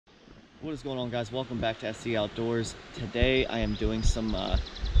What is going on, guys? Welcome back to SC Outdoors. Today I am doing some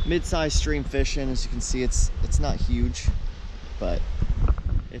mid-sized stream fishing. As you can see, it's not huge, but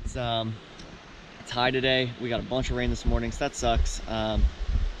it's high today. We got a bunch of rain this morning, so that sucks.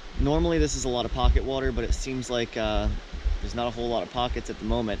 Normally this is a lot of pocket water, but it seems like there's not a whole lot of pockets at the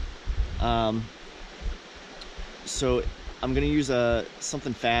moment. So I'm gonna use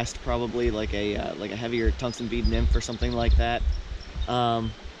something fast, probably like a heavier tungsten bead nymph or something like that.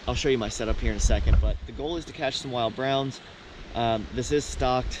 I'll show you my setup here in a second, but the goal is to catch some wild browns. This is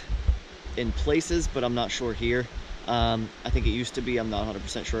stocked in places, but I'm not sure here. I think it used to be. I'm not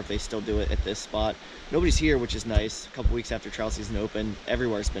 100% sure if they still do it at this spot. Nobody's here, which is nice. A couple weeks after trout season opened,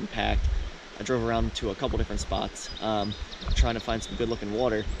 everywhere's been packed. I drove around to a couple different spots, trying to find some good looking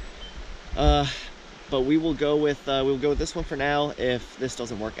water. But we will go with this one for now. If this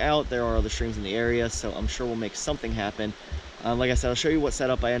doesn't work out, there are other streams in the area, so I'm sure we'll make something happen. Like I said, I'll show you what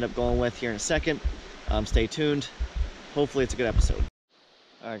setup I end up going with here in a second. Stay tuned. Hopefully it's a good episode.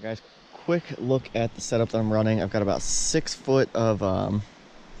 All right, guys, quick look at the setup that I'm running. I've got about 6 foot of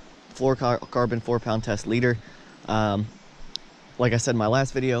fluorocarbon 4-pound test leader. Like I said in my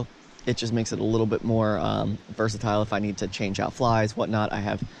last video, it just makes it a little bit more versatile if I need to change out flies, whatnot. I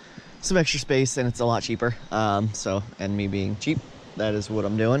have some extra space and it's a lot cheaper. And me being cheap, that is what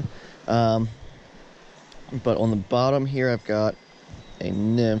I'm doing. But on the bottom here, I've got a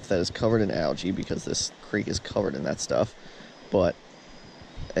nymph that is covered in algae because this creek is covered in that stuff. But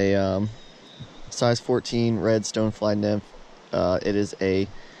a size 14 red stonefly nymph. It is a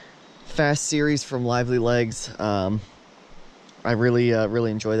fast series from Lively Legs. I really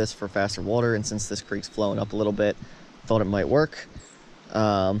enjoy this for faster water, and since this creek's flowing up a little bit, thought it might work.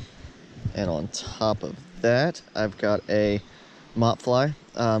 And on top of that, I've got a mop fly.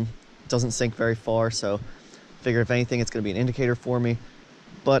 Doesn't sink very far, so figure if anything it's going to be an indicator for me,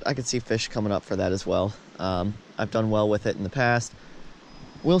 but I could see fish coming up for that as well. I've done well with it in the past.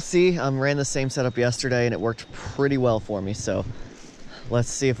 We'll see. Ran the same setup yesterday and it worked pretty well for me, so let's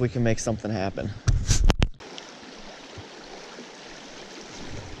see if we can make something happen.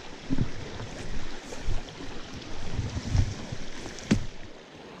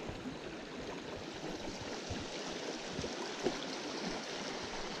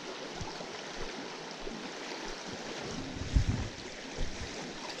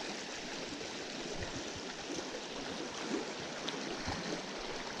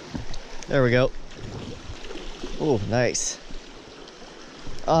 There we go. Oh, nice.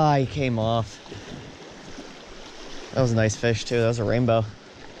 Ah, he came off. That was a nice fish too. That was a rainbow.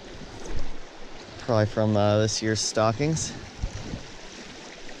 Probably from this year's stockings.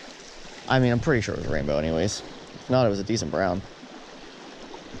 I mean, I'm pretty sure it was a rainbow anyways. If not, it was a decent brown.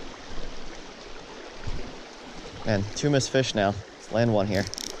 Man, 2 missed fish now. Let's land one here.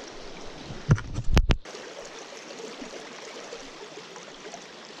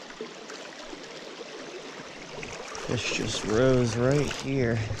 Fish just rose right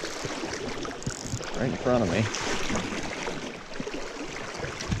here, right in front of me.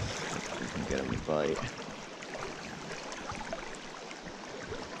 We can get him to bite.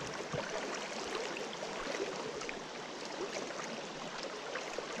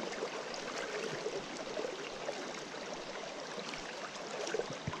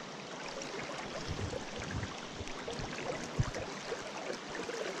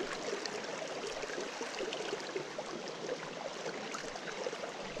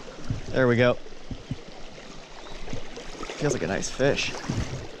 There we go. Feels like a nice fish.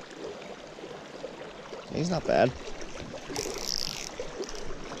 He's not bad.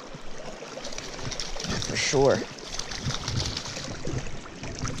 For sure.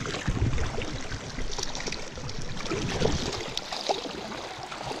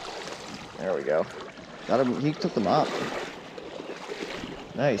 There we go. Got him. He took them up.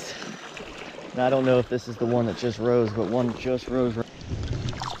 Nice. Now I don't know if this is the one that just rose, but one just rose.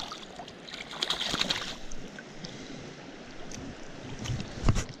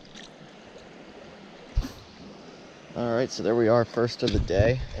 All right, so there we are, first of the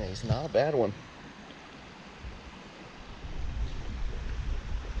day, and he's not a bad one.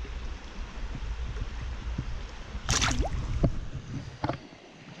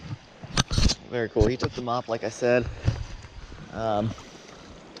 Very cool. He took the mop, like I said.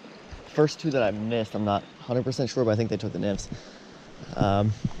 First 2 that I missed, I'm not 100% sure, but I think they took the nymphs. But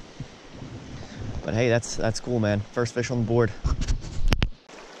hey, that's cool, man. First fish on the board.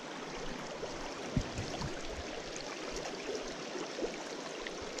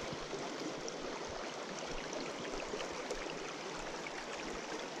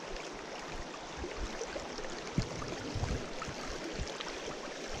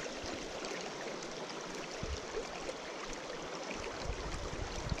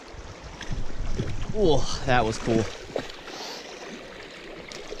 Oh, that was cool.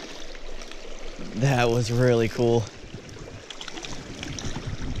 That was really cool.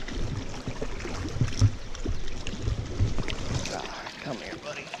 Come here,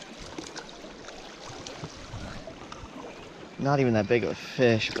 buddy. Not even that big of a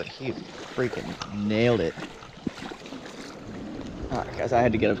fish, but he freaking nailed it. All right, guys, I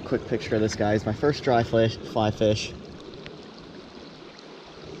had to get a quick picture of this guy. It's my first dry fly fish.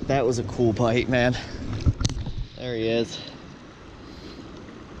 That was a cool bite, man. There he is.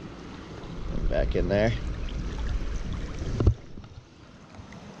 Back in there.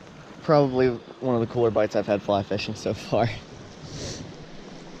 Probably one of the cooler bites I've had fly fishing so far.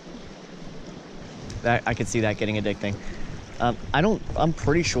 That I could see that getting addicting. I'm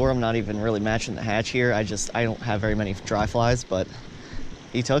pretty sure I'm not even really matching the hatch here. I don't have very many dry flies, but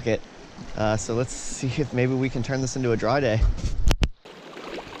he took it. So let's see if maybe we can turn this into a dry day.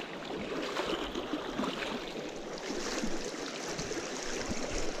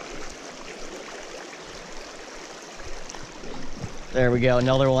 There we go,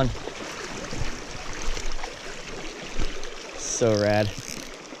 another one. So rad.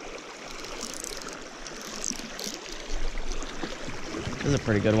 This is a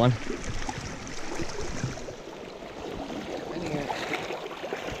pretty good one.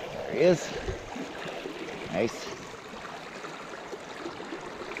 There he is. Nice.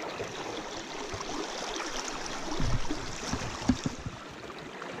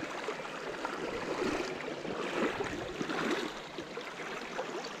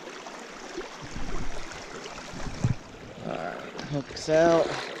 Alright, hooks out.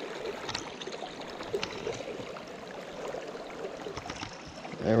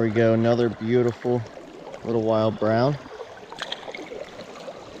 There we go, another beautiful little wild brown.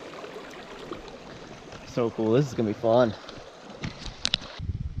 So cool, this is gonna be fun.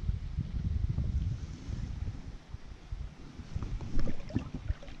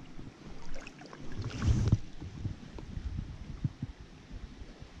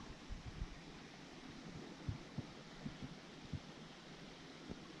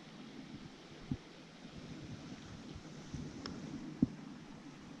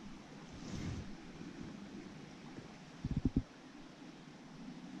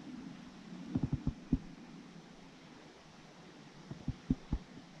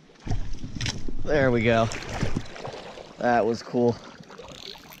 There we go. That was cool.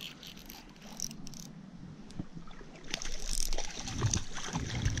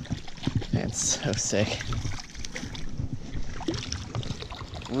 Man, so sick.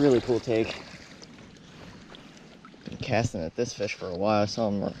 Really cool take. Been casting at this fish for a while. I saw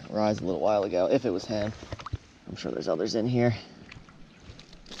him rise a little while ago, if it was him. I'm sure there's others in here.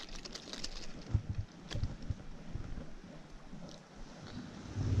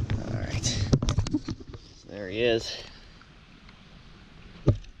 There he is.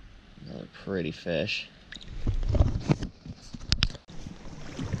 Another pretty fish.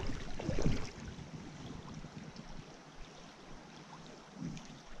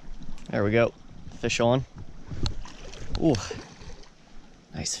 There we go. Fish on. Ooh,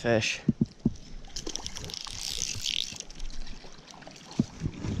 nice fish.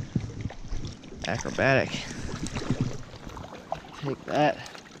 Acrobatic. Take that.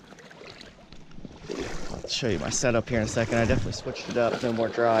 I'll show you my setup here in a second. I definitely switched it up. No more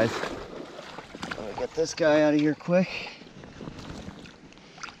dries. Let me get this guy out of here quick.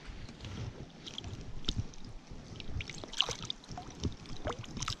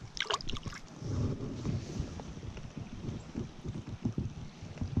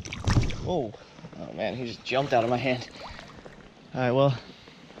 Oh, oh man, he just jumped out of my hand. All right, well,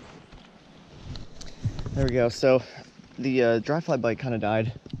 there we go. So the dry fly bite kind of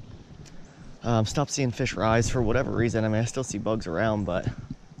died. Stopped seeing fish rise for whatever reason. I mean, I still see bugs around, but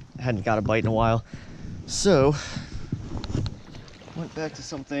I hadn't got a bite in a while. So went back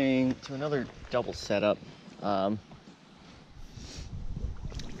to another double setup. But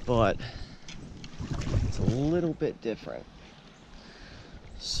it's a little bit different.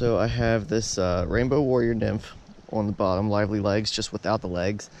 So I have this Rainbow Warrior Nymph on the bottom, lively legs, just without the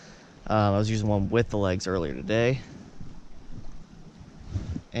legs. I was using one with the legs earlier today.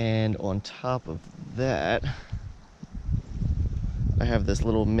 And on top of that, I have this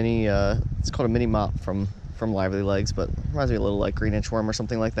little mini, it's called a mini mop from Lively Legs, but reminds me a little like green inchworm or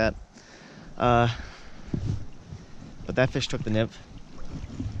something like that. But that fish took the nymph.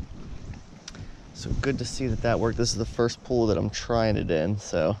 So good to see that worked. This is the first pool that I'm trying it in,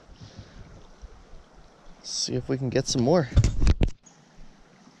 so let's see if we can get some more.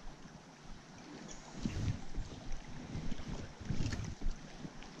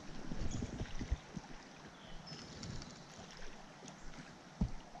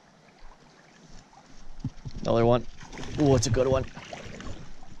 other one. Ooh, it's a good one.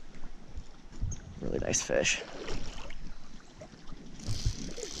 Really nice fish.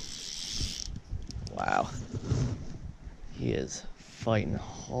 Wow. He is fighting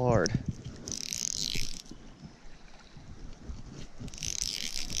hard.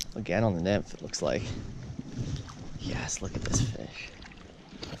 Again on the nymph, it looks like. Yes, look at this fish.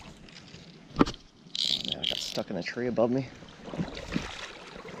 Oh man, I got stuck in a tree above me.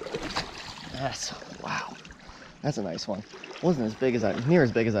 Wow. That's a nice one. Wasn't as big as near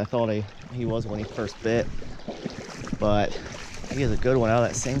as big as I thought he was when he first bit, but he is a good one out of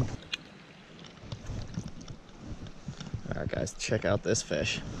that same. All right, guys, check out this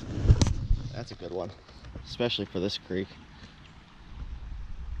fish. That's a good one, especially for this creek.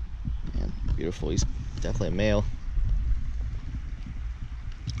 Man, beautiful. He's definitely a male.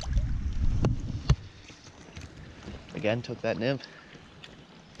 Again, took that nymph.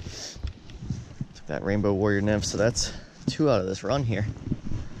 Took that rainbow warrior nymph. So that's 2 out of this run here.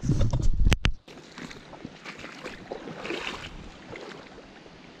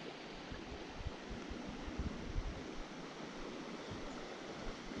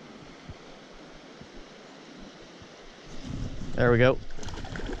 There we go.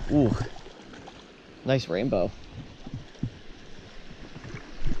 Ooh, nice rainbow.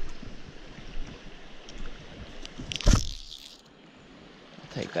 I'll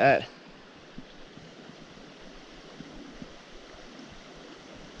take that.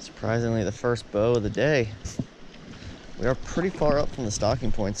 Surprisingly, the first bow of the day. We are pretty far up from the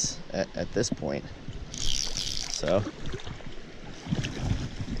stocking points at this point. So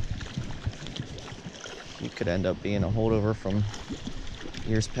he could end up being a holdover from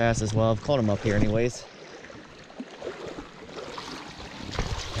years past as well. I've caught him up here anyways.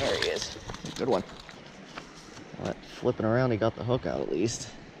 There he is. Good one. Well, flipping around, he got the hook out at least.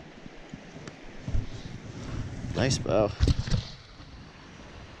 Nice bow.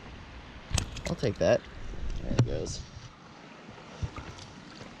 I'll take that. There it goes.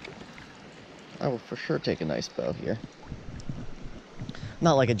 I will for sure take a nice bow here.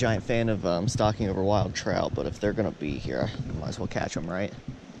 Not like a giant fan of stocking over wild trout, but if they're gonna be here, I might as well catch them, right?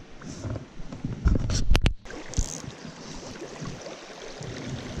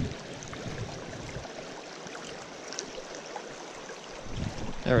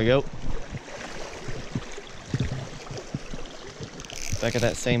 There we go. Back at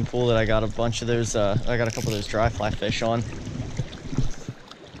that same pool that I got a bunch of those, I got a couple of those dry fly fish on.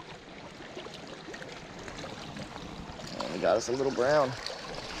 And we got us a little brown.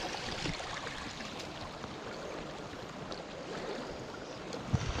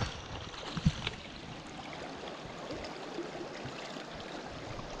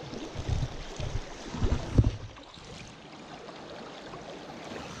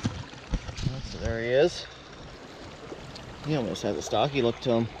 So there he is. He almost has a stocky look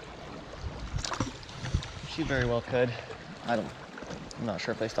to him. She very well could. I'm not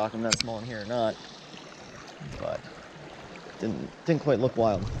sure if they stock them that small in here or not, but didn't quite look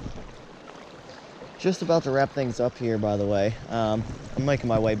wild. Just about to wrap things up here, by the way. I'm making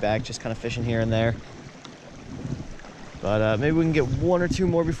my way back, just kind of fishing here and there. But maybe we can get 1 or 2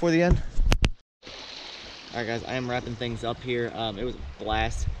 more before the end. All right, guys, I am wrapping things up here. It was a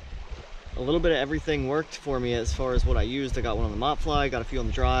blast. A little bit of everything worked for me as far as what I used. I got one on the mop fly, got a few on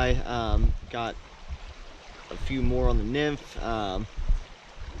the dry, got a few more on the nymph.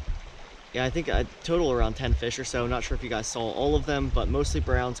 Yeah, I think I total around 10 fish or so. Not sure if you guys saw all of them, but mostly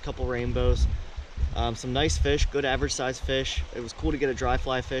browns, couple rainbows. Some nice fish, good average size fish. It was cool to get a dry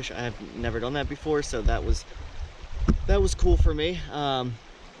fly fish. I have never done that before, so that was cool for me.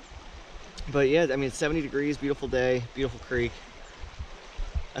 But yeah, I mean, it's 70 degrees, beautiful day, beautiful creek.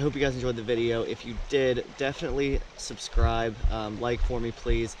 I hope you guys enjoyed the video. If you did, definitely subscribe, like for me,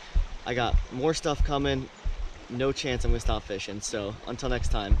 please. I got more stuff coming. No chance I'm gonna stop fishing. So until next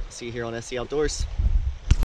time, see you here on SC Outdoors.